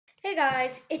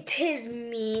guys, it is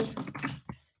me.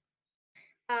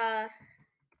 Uh,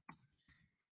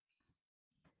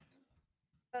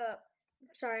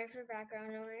 sorry for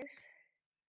background noise.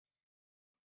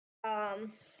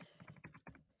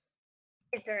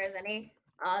 If there is any.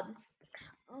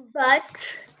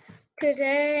 But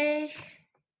today,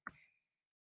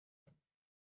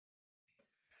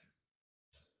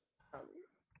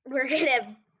 we're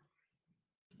gonna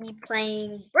be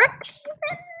playing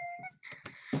Brookhaven.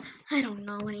 I don't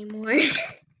know anymore.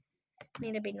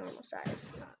 Need to be normal size,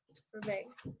 not super big.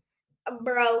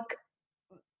 Broke.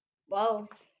 Whoa.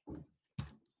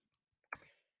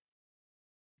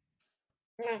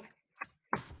 Mm.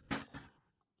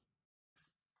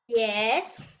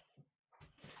 Yes.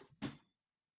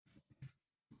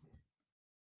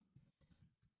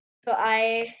 So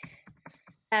I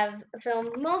have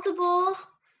filmed multiple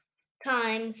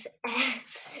times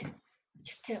and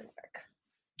just didn't work.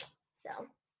 So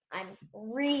I'm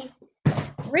refilming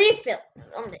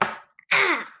on it.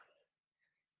 Ah,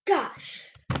 gosh.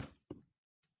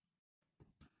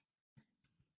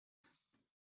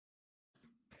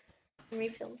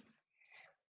 Refilm.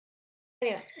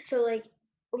 Anyways, so like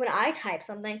when I type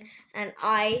something and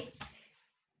I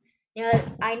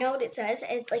know what it says.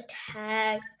 It like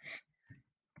tags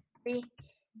refilm.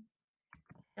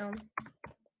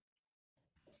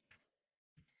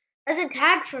 As a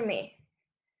tag for me.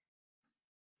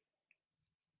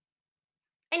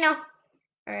 I know.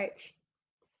 All right.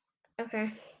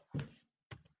 Okay.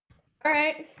 All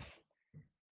right.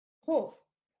 Cool.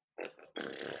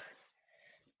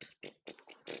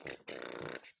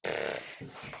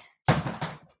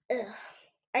 Ugh.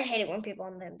 I hate it when people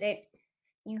on the date.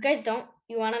 You guys don't.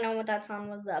 You want to know what that sound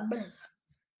was?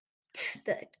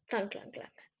 The clunk clunk clunk.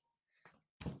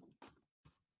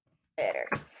 There.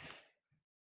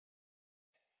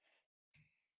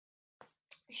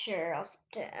 Sure, I'll sub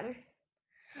to him.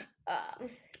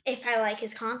 If I like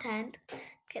his content.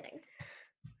 Kidding.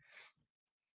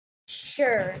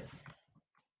 Sure.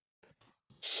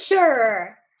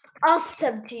 Sure. I'll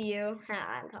sub to you.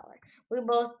 I'm taller. We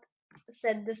both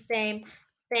said the same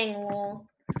thing, lol.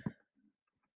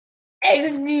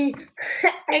 XD.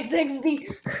 XXD.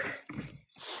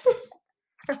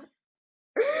 I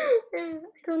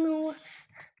don't know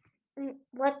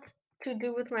what to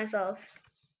do with myself.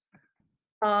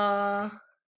 Uh.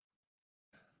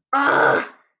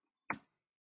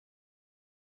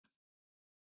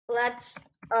 Let's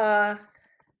Okay,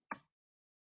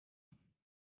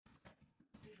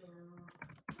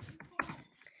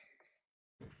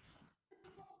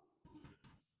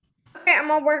 I'm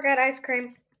gonna work at ice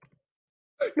cream.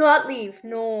 Not leave.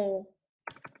 No.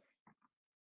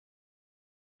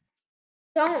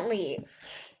 Don't leave.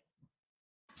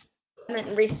 I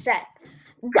meant reset.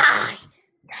 Die.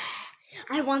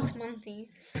 I want money.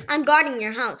 I'm guarding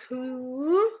your house.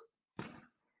 Who?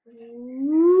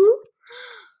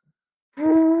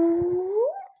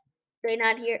 They're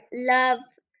not here. Love.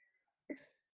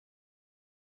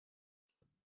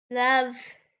 Love.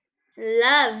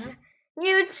 Love.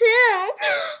 You too.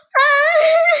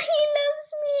 He loves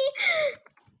me.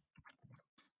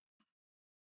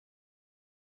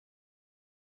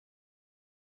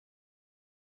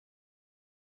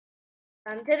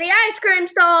 Come to the ice cream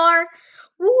store.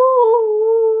 Woo!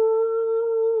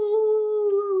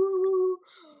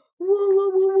 Woo,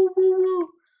 woo, woo, woo, woo, woo.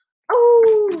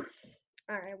 Oh!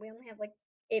 Alright, we only have like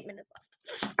 8 minutes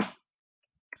left.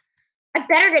 I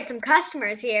better get some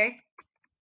customers here.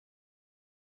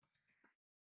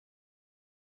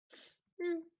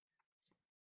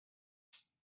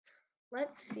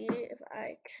 Let's see if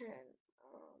I can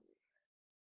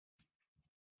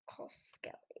call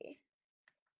Skelly.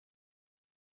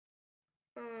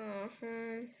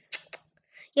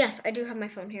 Yes, I do have my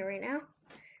phone here right now.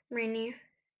 Rainy.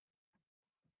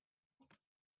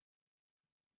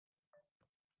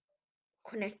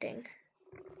 Connecting.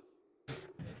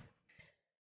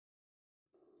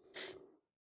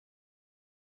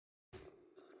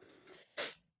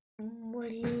 What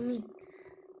do you mean?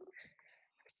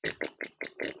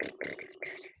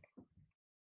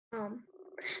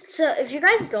 So if you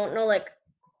guys don't know like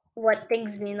what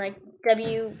things mean, like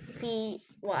WVYM,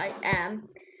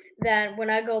 then when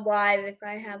I go live, if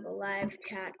I have a live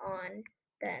chat on,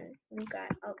 then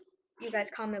you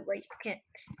guys comment where you can't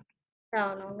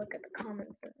tell, and I'll look at the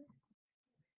comments.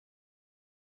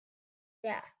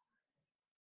 Yeah.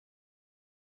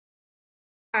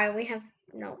 Alright, we have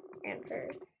no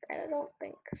answers. I don't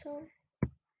think so.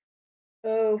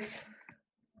 Oof.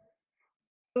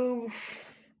 Oof.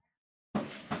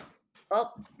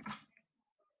 Well,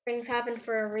 things happen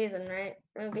for a reason, right?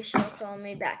 Maybe she'll call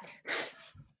me back.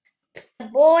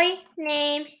 boy's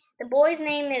name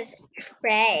is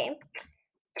Trey.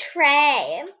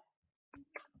 Trey.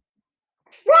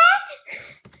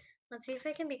 Let's see if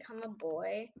I can become a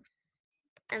boy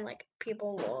and like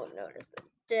people won't notice the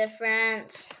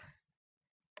difference.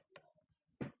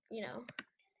 You know.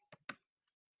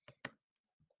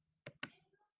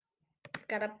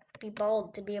 Gotta be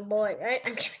bold to be a boy, right?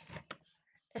 I'm kidding.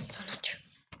 That's so not true.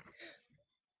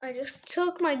 I just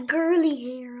took my girly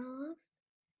hair off.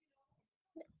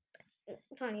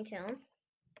 Ponytail.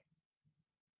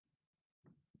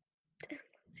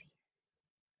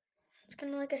 It's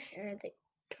kind of like a hair that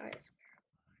guys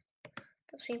wear.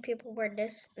 I've seen people wear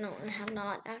this. No, I have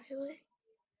not actually.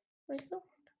 Where's the?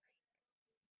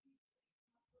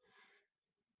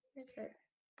 Where's it?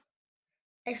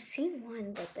 I've seen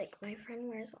one that like my friend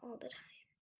wears all the time.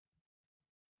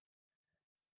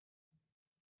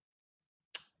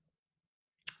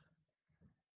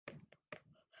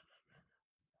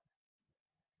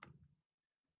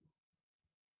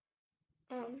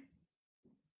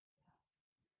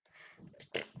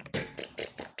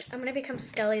 I'm gonna become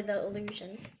Skelly the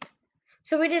Illusion.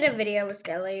 So we did a video with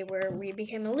Skelly where we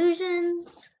became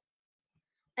illusions.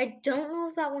 I don't know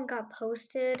if that one got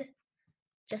posted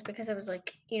just because it was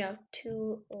like, you know,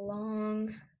 too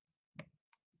long.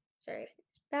 Sorry if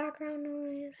it's background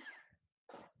noise.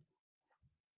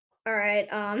 Alright,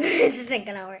 this isn't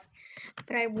gonna work.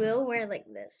 But I will wear like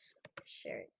this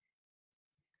shirt.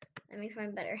 Let me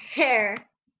find better hair.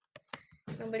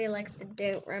 Nobody likes to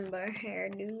do rainbow hair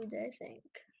dudes, I think.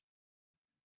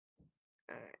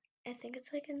 Alright, I think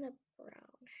it's like in the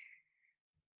brown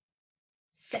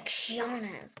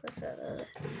secciones.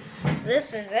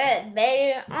 This is it,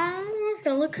 baby.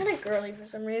 Still look kind of girly for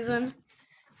some reason.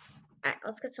 Alright,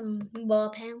 let's get some ball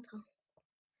pants on.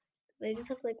 They just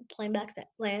have like plain back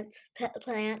plants.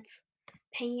 Pants.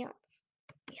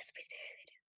 Yes, we do.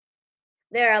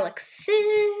 There, I look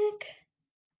sick.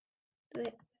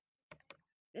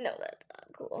 No, that's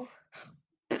not cool.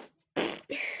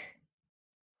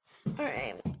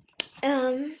 Alright.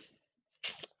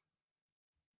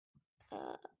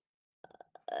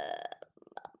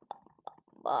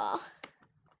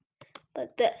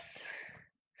 But this.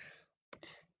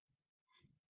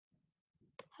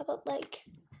 How about like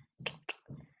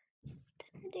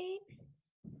dinner date?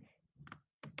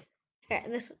 Alright,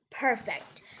 this is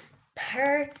perfect.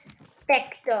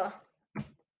 Perfecto.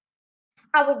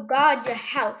 I will guard your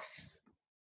house.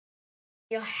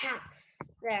 Your house.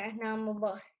 There, now I'm a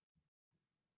boy.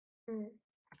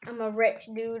 I'm a rich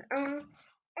dude. I'm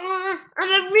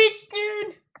a rich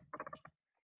dude.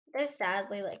 There's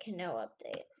sadly like no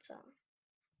update, so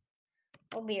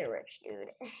I'll be a rich dude.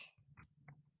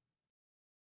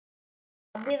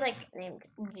 I'll be like named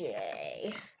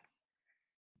Jay.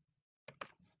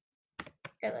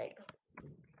 Or like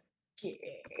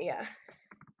Jay, yeah.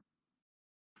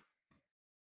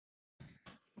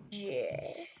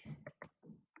 Jay.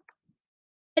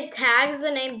 It tags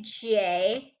the name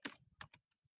Jay.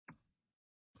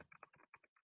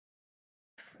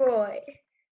 Troy.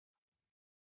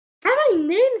 How many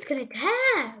names can I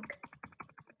tag?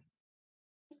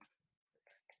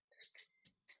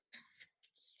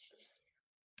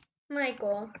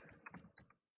 Michael.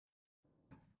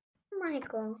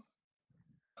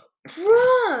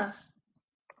 Bruh.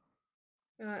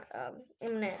 I'm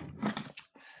gonna.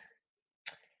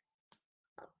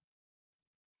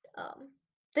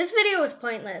 This video was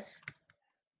pointless.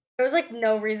 There was like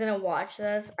no reason to watch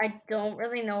this. I don't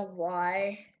really know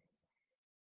why.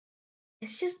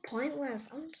 It's just pointless.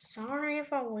 I'm sorry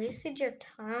if I wasted your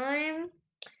time.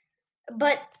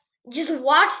 But just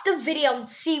watch the video and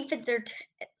see if it's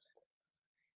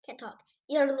can't talk.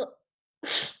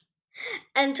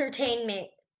 Entertainment.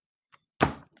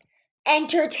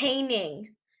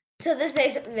 Entertaining. So this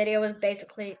basic video was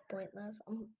basically pointless.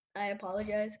 I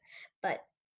apologize, but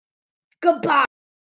goodbye.